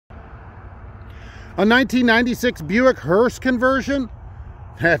A 1996 Buick hearse conversion?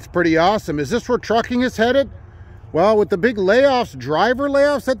 That's pretty awesome. Is this where trucking is headed? Well, with the big layoffs, driver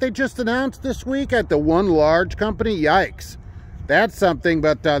layoffs that they just announced this week at the one large company, yikes. That's something,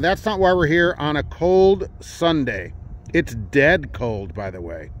 but that's not why we're here on a cold Sunday. It's dead cold, by the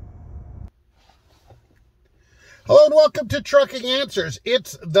way. Hello and welcome to Trucking Answers.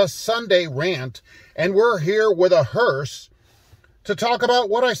 It's the Sunday Rant, and we're here with a hearse to talk about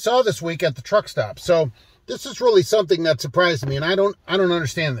what I saw this week at the truck stop. So this is really something that surprised me, and I don't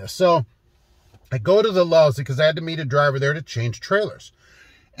understand this. So I go to the Lowe's because I had to meet a driver there to change trailers.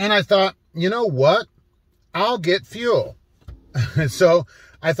 And I thought, you know what? I'll get fuel. So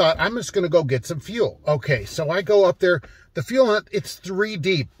I thought, I'm just going to go get some fuel. Okay, so I go up there. The fuel, it's 3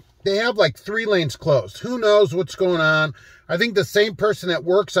 deep. They have like 3 lanes closed. Who knows what's going on? I think the same person that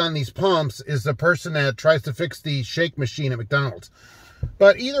works on these pumps is the person that tries to fix the shake machine at McDonald's.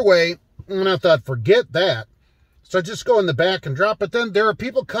 But either way, and I thought, forget that. So I just go in the back and drop. But then there are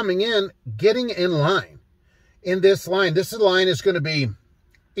people coming in, getting in line. In this line, line is going to be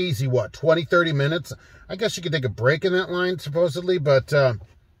easy, what, 20, 30 minutes? I guess you could take a break in that line, supposedly, but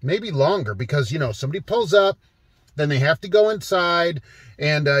maybe longer because, you know, somebody pulls up, then they have to go inside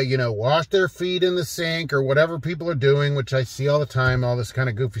and, you know, wash their feet in the sink or whatever people are doing, which I see all the time, all this kind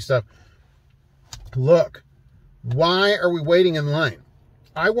of goofy stuff. Look, why are we waiting in line?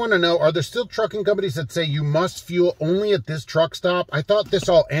 I want to know, are there still trucking companies that say you must fuel only at this truck stop? I thought this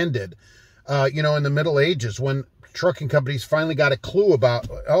all ended, you know, in the Middle Ages when trucking companies finally got a clue about,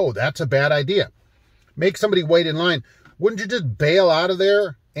 oh, that's a bad idea. Make somebody wait in line. Wouldn't you just bail out of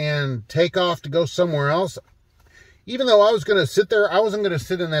there and take off to go somewhere else? Even though I was going to sit there, I wasn't going to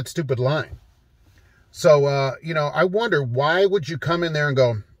sit in that stupid line. So, you know, I wonder, why would you come in there and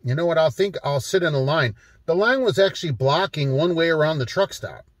go, you know what, I'll sit in a line. The line was actually blocking one way around the truck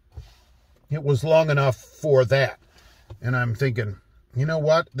stop. It was long enough for that. And I'm thinking, you know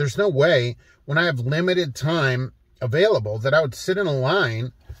what, there's no way when I have limited time available that I would sit in a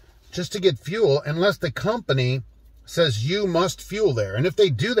line just to get fuel unless the company says you must fuel there. And if they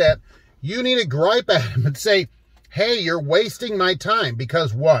do that, you need to gripe at them and say, hey, you're wasting my time,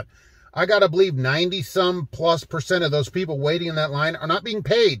 because what? I got to believe 90+ % of those people waiting in that line are not being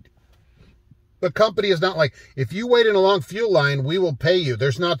paid. The company is not like, if you wait in a long fuel line, we will pay you.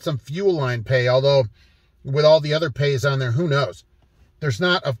 There's not some fuel line pay, although with all the other pays on there, who knows? There's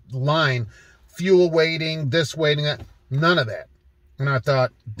not a line, fuel waiting, this waiting, that, none of that. And I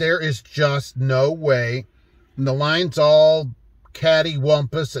thought, there is just no way. And the line's all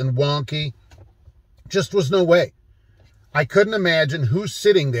catty-wumpus and wonky. Just was no way. I couldn't imagine who's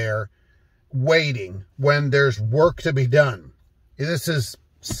sitting there waiting when there's work to be done. This is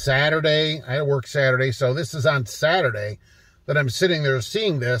Saturday. I work Saturday, so this is on Saturday that I'm sitting there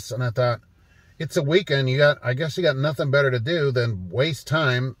seeing this, and I thought, it's a weekend. I guess you got nothing better to do than waste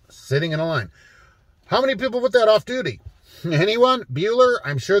time sitting in a line. How many people put that off duty? Anyone? Bueller?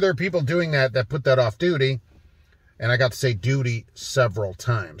 I'm sure there are people doing that put that off duty. And I got to say duty several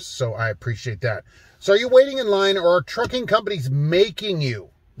times, so I appreciate that. So are you waiting in line, or are trucking companies making you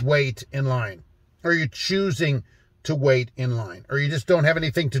wait in line? Or are you choosing to wait in line? Or you just don't have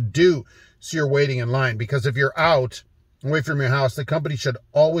anything to do, so you're waiting in line? Because if you're out, away from your house, the company should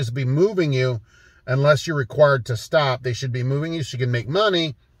always be moving you unless you're required to stop. They should be moving you so you can make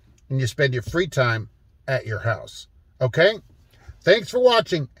money and you spend your free time at your house. Okay? Thanks for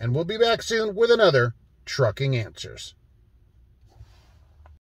watching, and we'll be back soon with another Trucking Answers.